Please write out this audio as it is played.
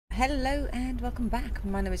Hello and welcome back.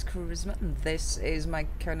 My name is Charisma and this is my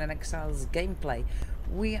Conan Exiles gameplay.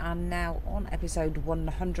 We are now on episode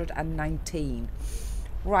 119.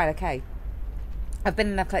 Right, okay. I've been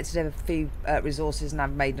and I've collected a few resources and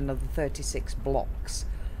I've made another 36 blocks.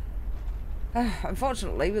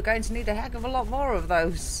 Unfortunately, we're going to need a heck of a lot more of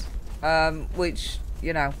those. Which,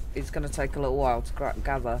 you know, is going to take a little while to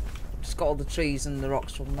gather. Just got all the trees and the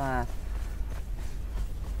rocks from there.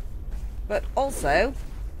 But also,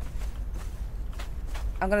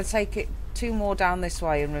 I'm going to take it 2 more down this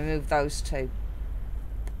way and remove those 2.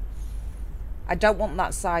 I don't want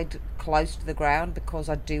that side close to the ground because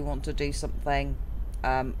I do want to do something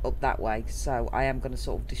up that way. So I am going to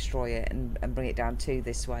sort of destroy it and bring it down 2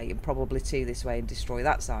 this way and probably 2 this way and destroy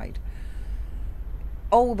that side.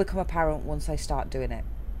 All will become apparent once I start doing it.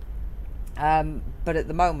 But at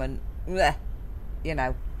the moment, bleh, you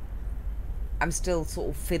know, I'm still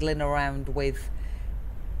sort of fiddling around with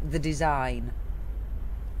the design.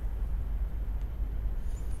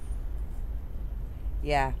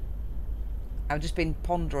 Yeah, I've just been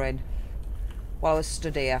pondering while I was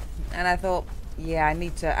stood here, and I thought, yeah, I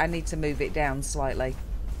need to move it down slightly.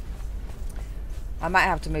 I might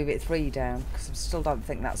have to move it 3 down because I still don't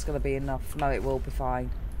think that's going to be enough. No, it will be fine.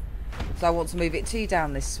 So I want to move it 2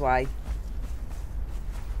 down this way.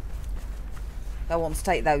 I want to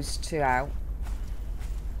take those 2 out.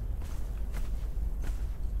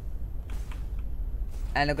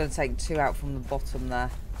 And I'm going to take 2 out from the bottom there.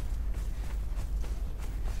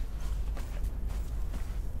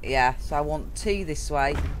 Yeah, so I want 2 this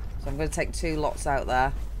way. So I'm going to take 2 lots out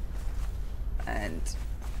there. And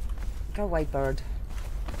go away, bird.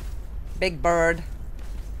 Big bird.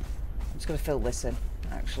 I'm just going to fill this in,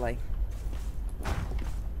 actually.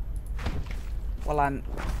 While I'm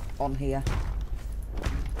on here.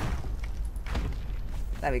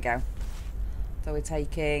 There we go. So we're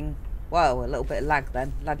taking... Whoa, a little bit of lag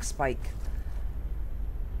then. Lag spike.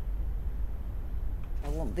 I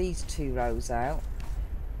want these 2 rows out.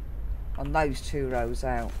 And those 2 rows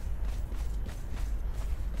out.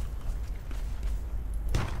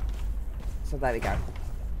 So there we go.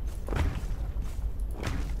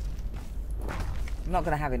 I'm not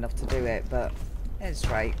going to have enough to do it, but it's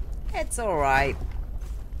right. It's alright.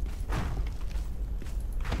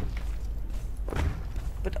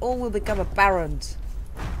 But all will become apparent.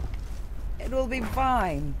 It will be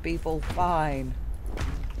fine, people, fine.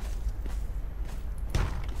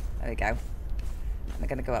 There we go. I'm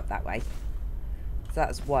going to go up that way. So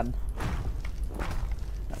that's 1.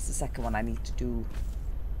 That's the second one I need to do.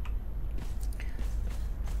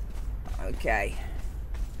 Okay.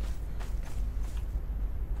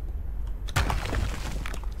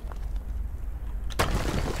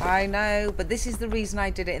 I know, but this is the reason I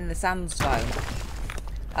did it in the sandstone.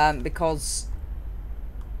 Because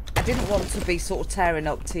I didn't want to be sort of tearing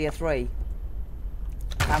up tier 3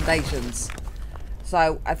 foundations.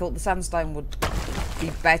 So I thought the sandstone would be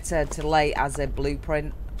better to lay as a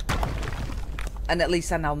blueprint. And at least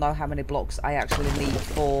then I'll know how many blocks I actually need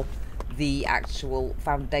for the actual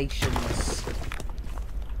foundations.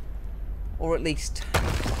 Or at least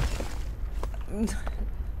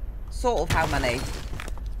sort of how many.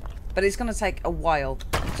 But it's going to take a while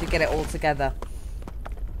to get it all together.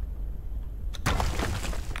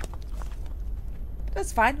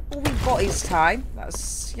 That's fine. All we've got is time.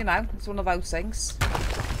 That's, you know, it's one of those things.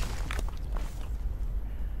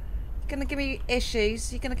 You're going to give me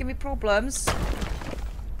issues? You're going to give me problems?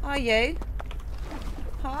 Are you?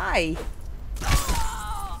 Hi.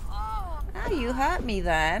 Oh, you hurt me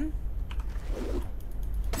then.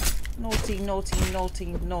 Naughty, naughty, naughty,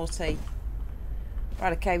 naughty.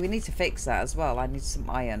 Right, okay, we need to fix that as well. I need some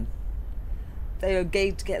iron. They are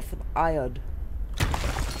going to get some iron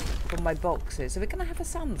from my boxes. Are we going to have a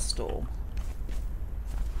sandstorm?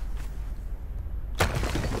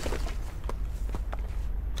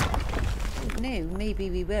 No,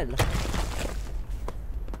 maybe we will.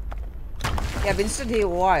 Yeah, I've been stood here a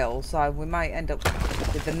while, so we might end up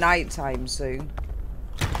with the night time soon.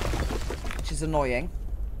 Which is annoying.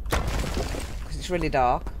 Because it's really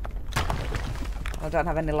dark. I don't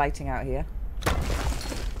have any lighting out here.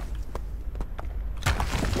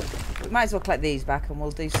 We might as well collect these back and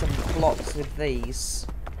we'll do some blocks with these.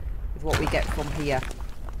 With what we get from here.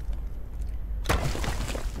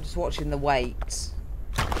 I'm just watching the weight.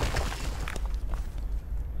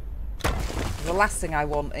 The last thing I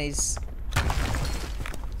want is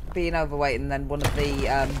being overweight and then one of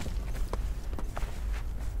the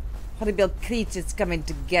horrible creatures coming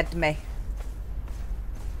to get me.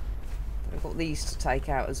 I've got these to take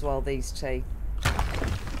out as well, these 2.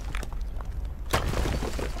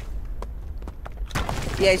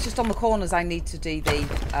 Yeah, it's just on the corners I need to do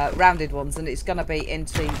the rounded ones, and it's going to be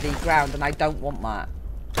into the ground, and I don't want that.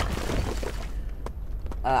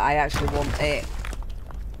 I actually want it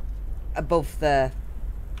above the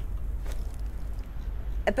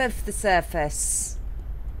surface.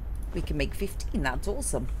 We can make 15, that's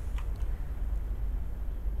awesome.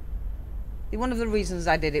 One of the reasons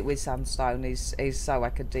I did it with sandstone is so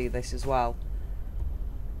I could do this as well.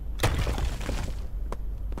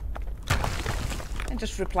 And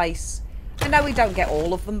just replace. I know we don't get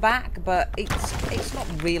all of them back, but it's not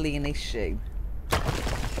really an issue,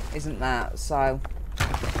 isn't that? So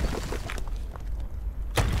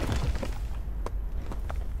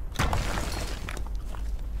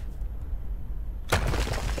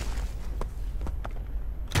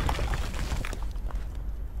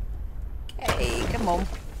okay, come on.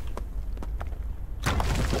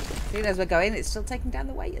 See, as we're going, it's still taking down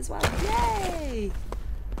the weight as well. Yay!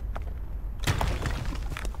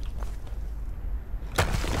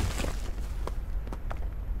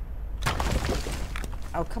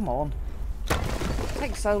 Oh, come on. It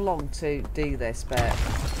takes so long to do this bit.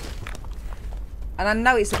 And I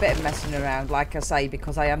know it's a bit of messing around, like I say,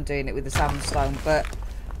 because I am doing it with the sandstone, but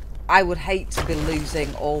I would hate to be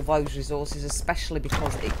losing all those resources, especially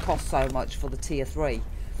because it costs so much for the tier 3.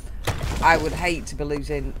 I would hate to be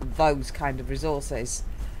losing those kind of resources.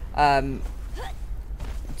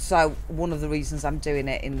 So one of the reasons I'm doing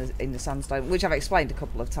it in the sandstone, which I've explained a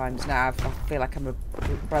couple of times now, I feel like I'm a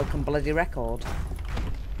broken bloody record.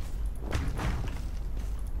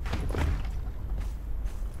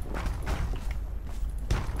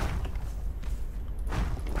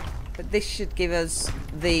 But this should give us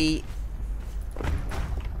the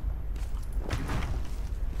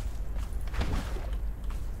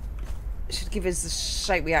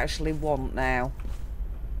shape we actually want now.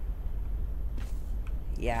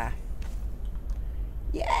 Yeah.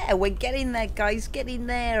 Yeah, we're getting there, guys. Getting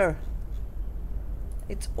there.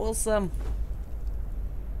 It's awesome.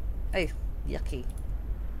 Hey, yucky.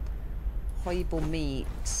 Horrible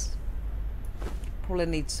meat. Probably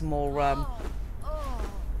need some more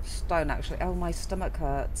stone, actually. Oh, my stomach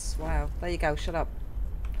hurts. Wow. There you go. Shut up.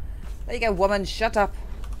 There you go, woman. Shut up.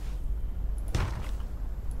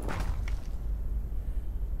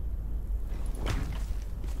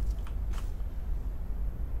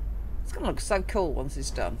 Looks so cool once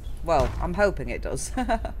it's done. Well, I'm hoping it does.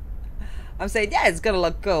 I'm saying, yeah, it's gonna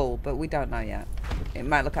look cool, but we don't know yet. It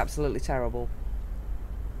might look absolutely terrible.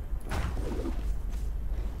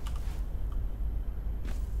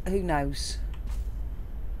 Who knows?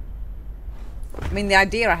 I mean, the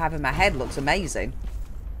idea I have in my head looks amazing,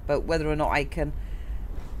 but whether or not I can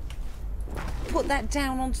put that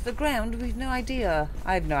down onto the ground, we've no idea.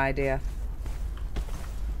 I have no idea.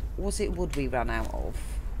 Was it wood we ran out of?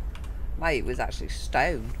 Maybe it was actually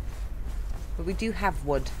stone. But we do have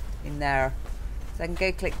wood in there. So I can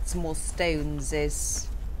go collect some more stones. Let's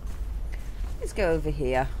go over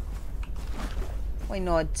here. Why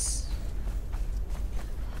not?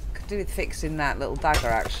 Could do with fixing that little dagger,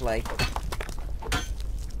 actually.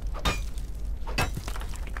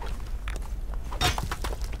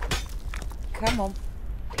 Come on.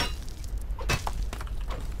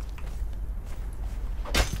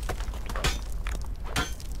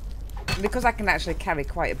 Because I can actually carry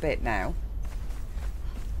quite a bit now.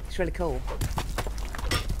 It's really cool.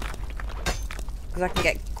 Because I can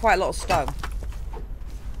get quite a lot of stone.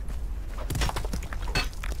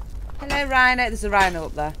 Hello, rhino. There's a rhino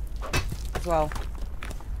up there as well.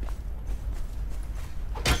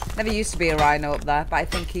 Never used to be a rhino up there, but I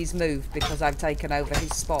think he's moved because I've taken over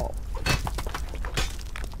his spot.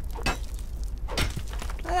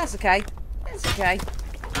 Oh, that's okay. That's okay.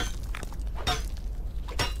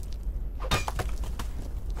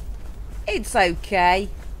 It's okay.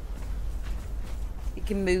 He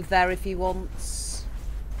can move there if he wants.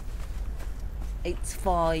 It's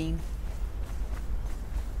fine.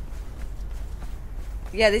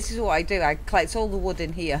 Yeah, this is what I do. I collect all the wood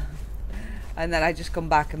in here. And then I just come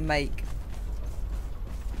back and make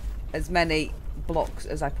as many blocks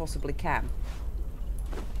as I possibly can.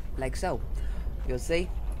 Like so. You'll see.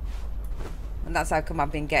 And that's how come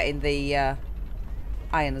I've been getting the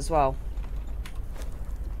iron as well.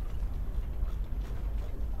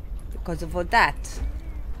 Because of that. So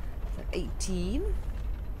 18.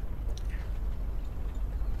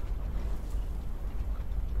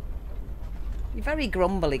 You're very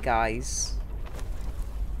grumbly, guys.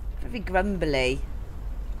 Very grumbly.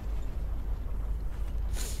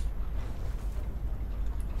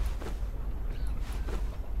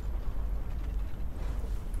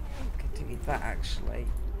 Could do with that, actually.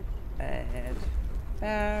 And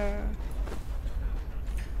there.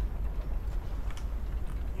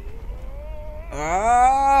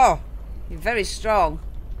 Oh, you're very strong.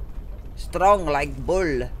 Strong like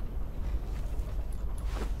bull.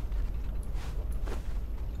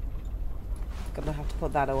 Gonna have to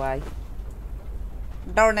put that away.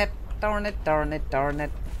 Darn it, darn it, darn it, darn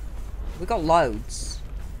it. We got loads.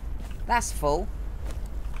 That's full.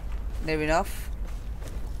 Near enough.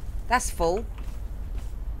 That's full.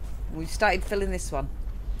 We started filling this one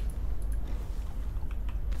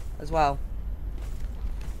as well.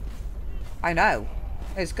 I know.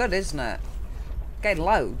 It's good, isn't it? Getting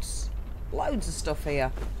loads. Loads of stuff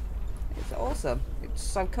here. It's awesome. It's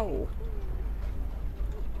so cool.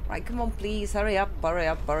 Right, come on, please. Hurry up, hurry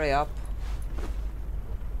up, hurry up.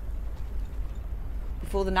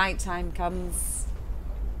 Before the night time comes.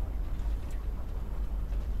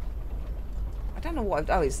 I don't know what I've...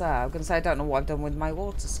 Oh, it's there. I was going to say I don't know what I've done with my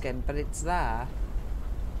water skin, but it's there.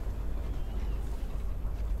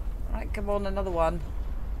 Right, come on, another one.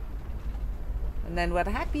 And then we're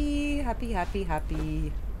happy, happy, happy,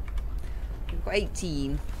 happy. We've got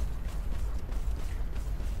 18.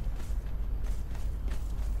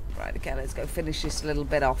 Right, okay, let's go finish this little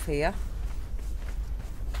bit off here.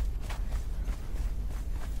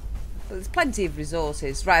 But there's plenty of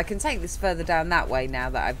resources. Right, I can take this further down that way now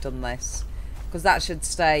that I've done this. Because that should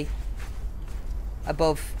stay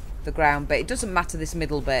above the ground. But it doesn't matter this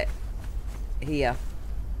middle bit here.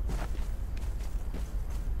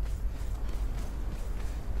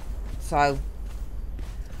 So,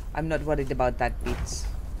 I'm not worried about that bit.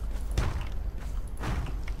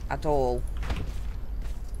 At all.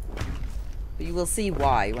 But you will see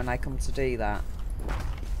why when I come to do that.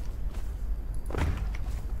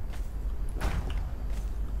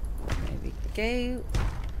 There we go.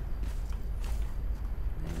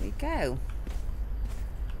 There we go.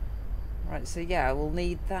 Right, so yeah, we'll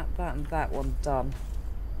need that, that and that one done.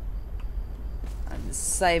 And the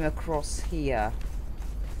same across here.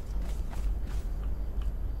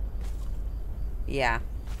 Yeah.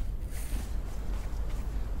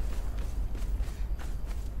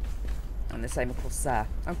 And the same across there.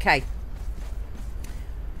 Okay.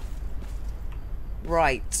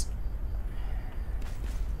 Right.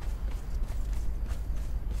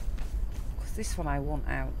 Because this one I want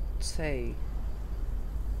out too.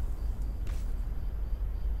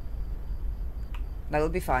 No, it'll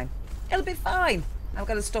be fine. It'll be fine. I'm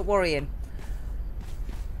going to stop worrying.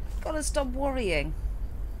 Gotta stop worrying.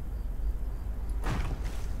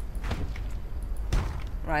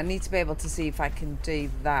 Right, I need to be able to see if I can do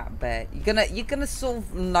that bit. You're gonna sort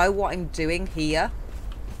of know what I'm doing here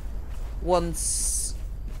once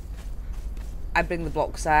I bring the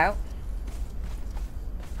blocks out.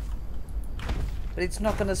 But it's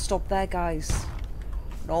not gonna stop there, guys.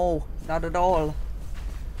 No, not at all.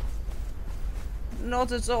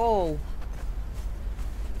 Not at all.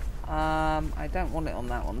 I don't want it on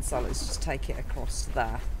that one, so let's just take it across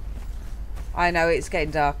there. I know it's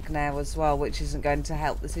getting dark now as well, which isn't going to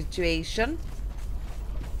help the situation.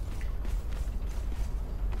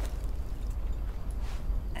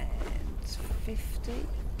 And 50.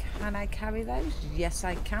 Can I carry those? Yes,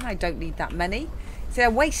 I can. I don't need that many. See, I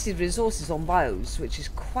wasted resources on those, which is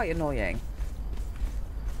quite annoying.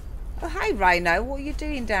 Oh, hi, Rhino. What are you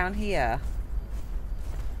doing down here?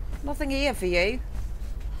 Nothing here for you.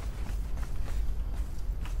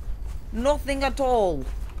 Nothing at all.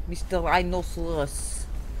 Mr. Rhinoceros.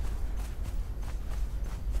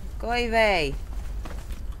 Go away.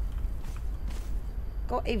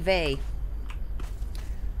 Go away.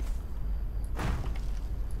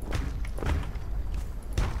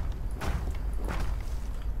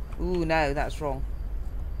 Ooh, no, that's wrong.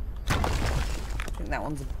 I think that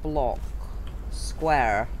one's a block.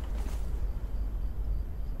 Square.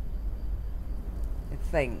 I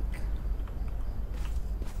think.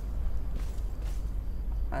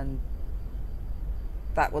 And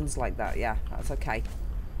that one's like that, yeah, that's okay.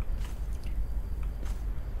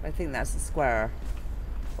 I think that's the square.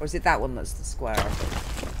 Or is it that one that's the square?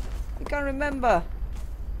 I can't remember.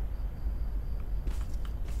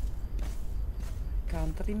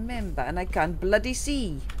 Can't remember, and I can't bloody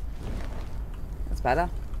see. That's better.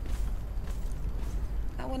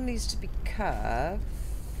 That one needs to be curved.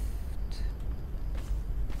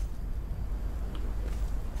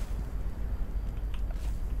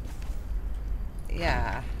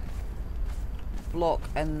 Yeah. Block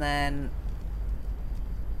and then...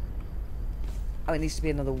 Oh, it needs to be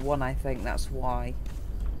another one, I think. That's why.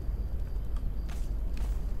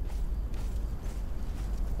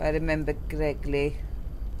 If I remember correctly.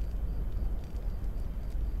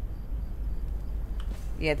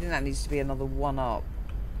 Yeah, I think that needs to be another one up.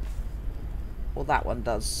 Or that one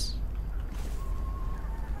does.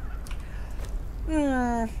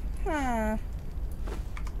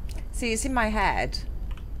 See, it's in my head.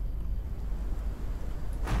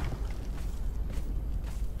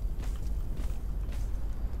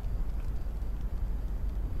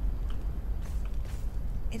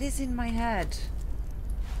 It is in my head.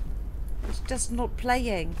 It's just not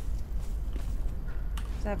playing.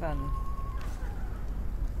 7.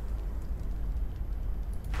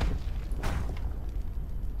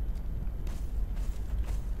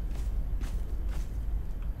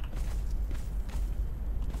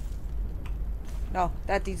 No,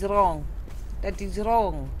 that is wrong. That is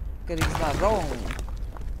wrong. That is not wrong.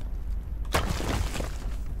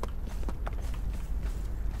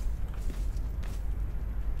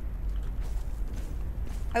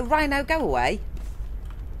 Oh, Rhino, go away.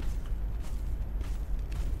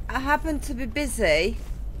 I happen to be busy.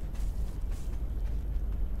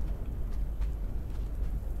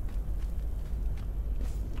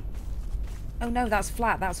 Oh no, that's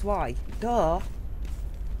flat, that's why. Duh.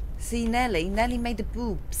 See, Nelly made the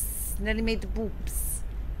boobs. Nelly made the boobs.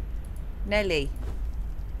 Nelly.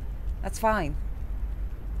 That's fine.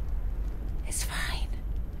 It's fine.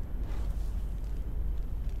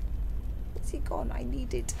 Where's he gone? I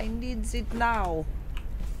need it. I need it now.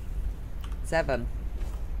 7.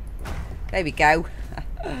 There we go.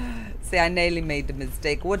 See, I nearly made a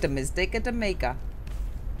mistake. What a mistake at a maker.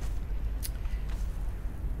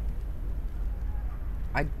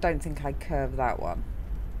 I don't think I curved that one.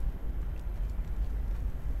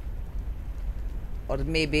 Or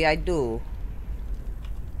maybe I do.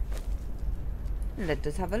 Let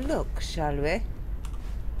us have a look, shall we?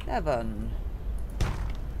 7.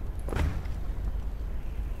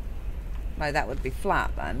 No, that would be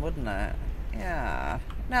flat then, wouldn't it? Yeah.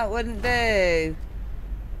 No, it wouldn't do.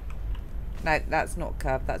 No, that's not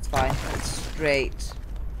curved. That's fine. That's straight.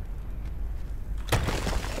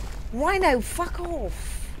 Rhino, fuck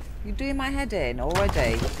off. You're doing my head in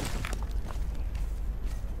already.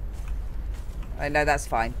 Oh, no, that's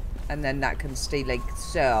fine. And then that can stay like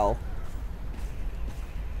so.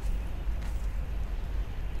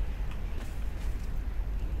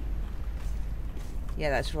 Yeah,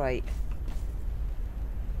 that's right.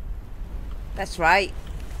 That's right.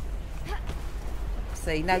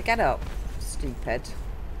 See, now get up. Stupid.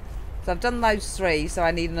 So I've done those 3, so I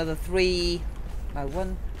need another 3. No,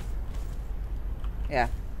 1. Yeah,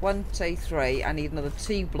 1, 2, 3. I need another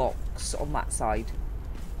 2 blocks on that side.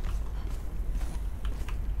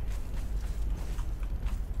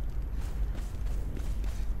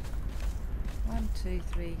 1, 2,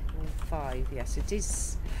 3, 4, 5. Yes, it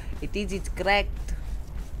is. It is. It's correct.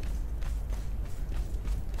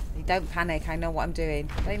 Don't panic. I know what I'm doing.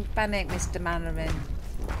 Don't panic, Mr. Mandarin.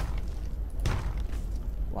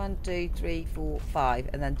 1, 2, 3, 4, 5,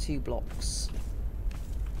 and then 2 blocks.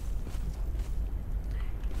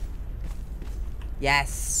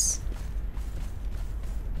 Yes.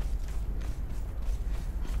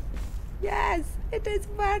 Yes, it is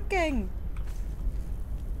working.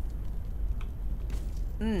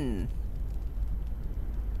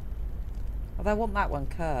 Although I want that one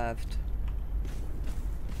curved.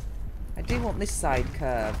 I do want this side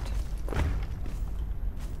curved.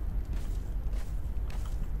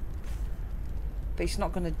 But he's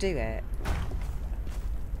not going to do it.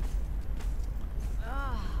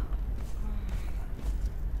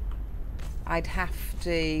 I'd have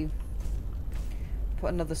to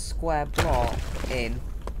put another square block in.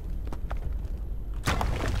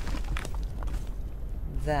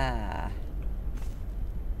 There.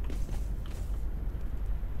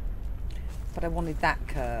 But I wanted that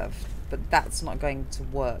curved. But that's not going to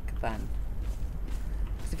work then.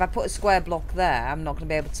 Because if I put a square block there, I'm not going to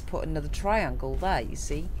be able to put another triangle there, you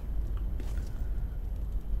see?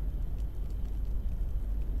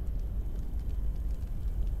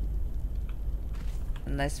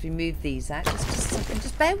 Unless we move these out. Just a second.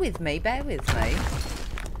 Just bear with me. Bear with me.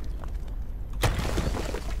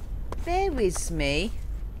 Bear with me.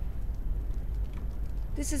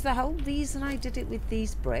 This is the whole reason I did it with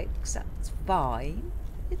these bricks. That's fine.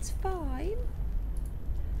 It's fine.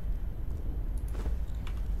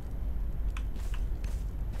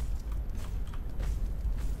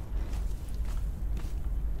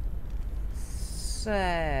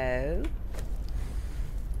 So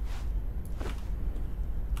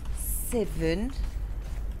 7.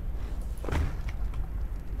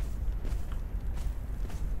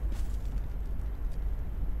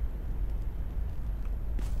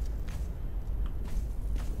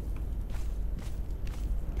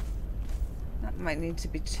 That might need to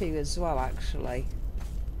be 2 as well, actually.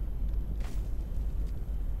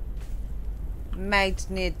 Might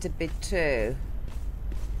need to be 2.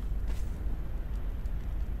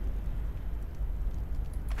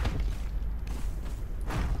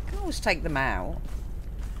 always take them out.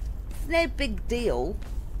 It's no big deal.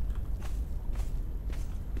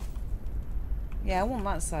 Yeah, I want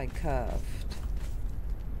that side curved.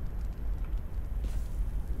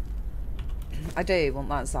 I do want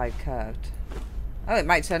that side curved. Oh, it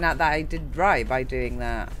might turn out that I did right by doing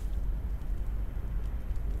that.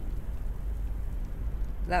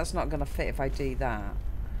 That's not going to fit if I do that.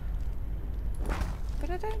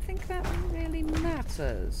 But I don't think that really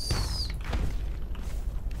matters.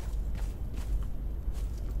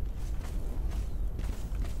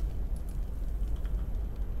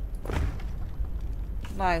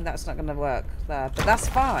 No, that's not going to work there. But that's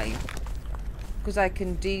fine. Because I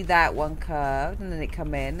can do that one curved and then it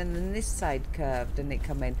come in. And then this side curved and it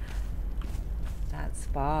come in. That's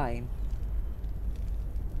fine.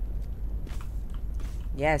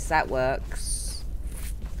 Yes, that works.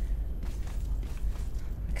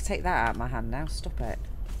 I could take that out of my hand now. Stop it.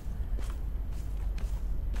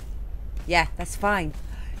 Yeah, that's fine.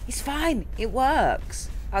 It's fine. It works.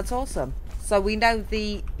 That's awesome. So we know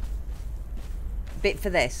the bit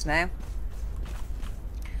for this now.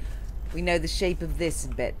 We know the shape of this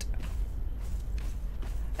bit.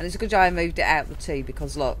 And it's a good job I moved it out the two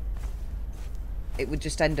because look, it would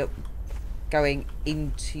just end up going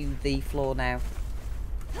into the floor now.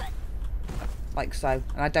 Like so.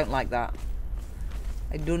 And I don't like that.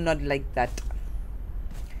 I do not like that.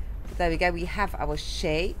 But there we go. We have our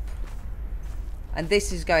shape. And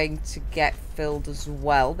this is going to get filled as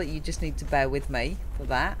well. But you just need to bear with me for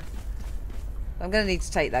that. I'm going to need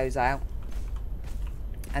to take those out.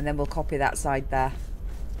 And then we'll copy that side there.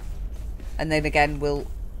 And then again we'll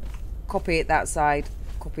copy it that side.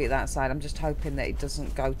 Copy it that side. I'm just hoping that it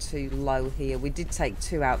doesn't go too low here. We did take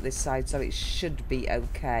 2 out this side. So it should be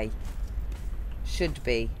okay. Should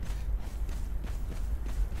be.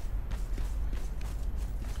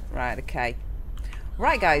 Right, okay.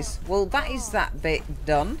 Right, guys. Well, that is that bit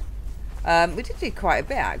done. We did do quite a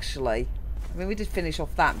bit, actually. I mean, we did finish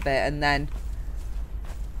off that bit and then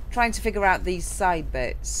trying to figure out these side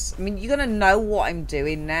bits. I mean, you're going to know what I'm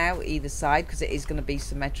doing now, either side, because it is going to be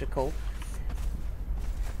symmetrical.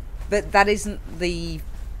 But that isn't the...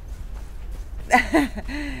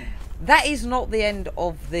 that is not the end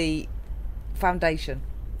of the foundation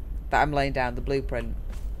that I'm laying down, the blueprint.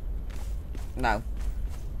 No.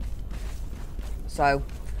 So,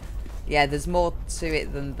 yeah, there's more to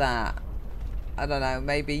it than that. I don't know,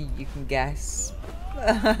 maybe you can guess.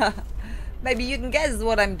 Maybe you can guess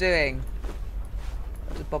what I'm doing.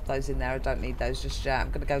 I'll just pop those in there. I don't need those just yet. I'm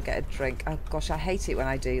going to go get a drink. Oh, gosh, I hate it when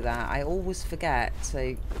I do that. I always forget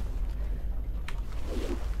to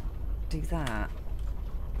do that.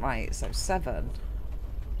 Right, so 7.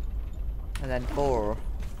 And then 4.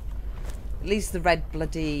 At least the red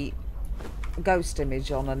bloody ghost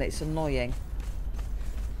image on and it's annoying.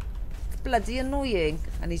 It's bloody annoying.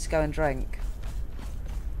 I need to go and drink.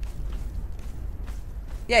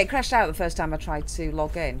 Yeah, it crashed out the first time I tried to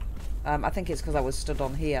log in. I think it's because I was stood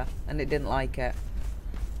on here and it didn't like it.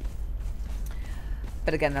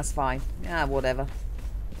 But again, that's fine. Yeah, whatever.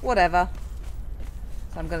 Whatever.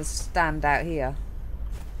 So I'm going to stand out here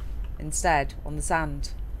instead on the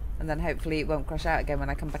sand. And then hopefully it won't crash out again when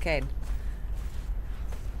I come back in.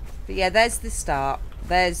 But yeah, there's the start.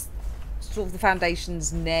 There's sort of the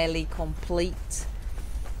foundation's nearly complete.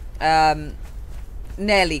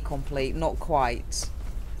 Nearly complete, not quite.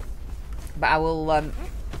 But I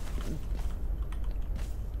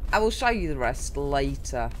will show you the rest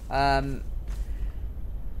later.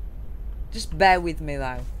 Just bear with me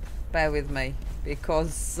though. Bear with me.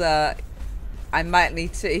 Because I might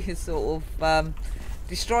need to sort of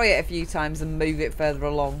destroy it a few times and move it further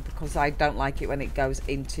along. Because I don't like it when it goes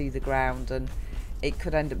into the ground. And it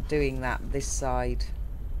could end up doing that this side.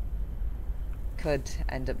 Could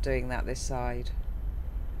end up doing that this side.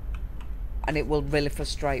 And it will really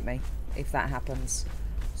frustrate me if that happens.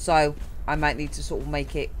 So I might need to sort of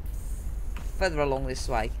make it further along this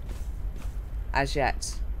way. As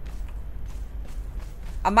yet.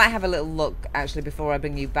 I might have a little look actually before I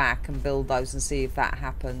bring you back and build those and see if that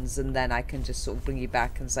happens, and then I can just sort of bring you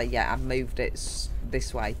back and say, yeah, I've moved it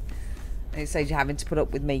this way. And it saves you having to put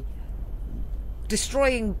up with me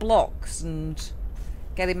destroying blocks and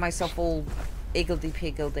getting myself all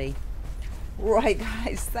iggledy-piggledy. Right,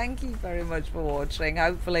 guys, thank you very much for watching.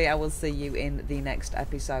 Hopefully I will see you in the next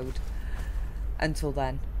episode. Until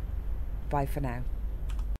then, bye for now.